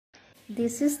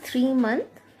This is 3 month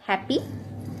Happy,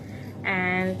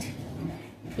 and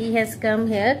he has come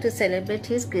here to celebrate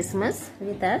his Christmas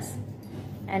with us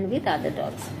and with other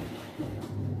dogs.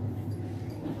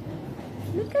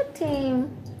 Look at him,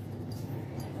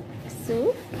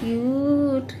 so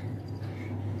cute.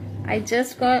 I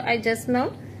just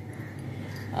now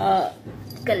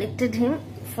collected him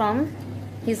from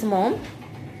his mom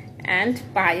and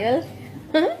Payal.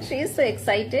 She is so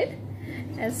excited.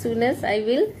 As soon as I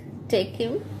will take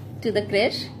him to the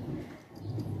creche,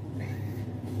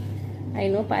 I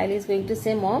know Payal is going to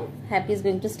say, Mom, Happy is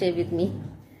going to stay with me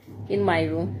in my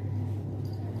room.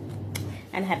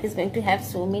 And Happy is going to have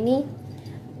so many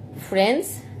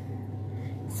friends,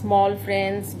 small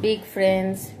friends, big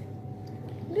friends.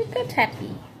 Look at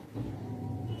Happy.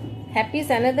 Happy's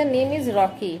another name is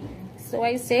Rocky. So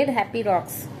I said Happy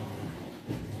rocks.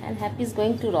 And Happy is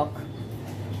going to rock.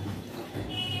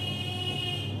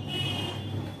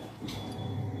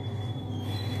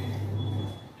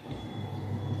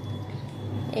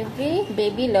 Every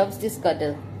baby loves this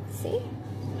cuddle. See?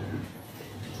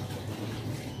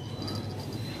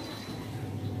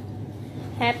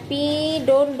 Happy,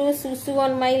 don't do susu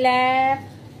on my lap.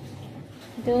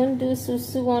 Don't do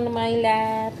susu on my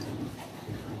lap.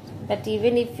 But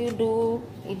even if you do,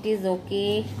 it is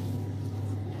okay.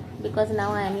 Because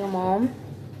now I am your mom.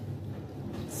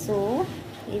 So,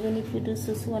 even if you do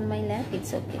susu on my lap,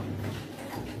 it's okay.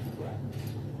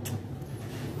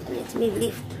 Let me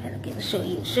lift. Okay, show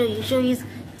you his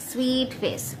sweet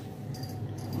face.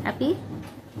 Happy?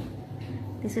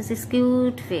 This is his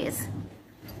cute face.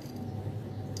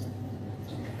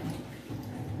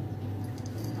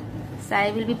 So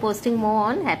I will be posting more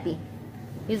on Happy.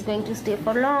 He's going to stay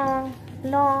for long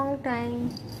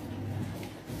time.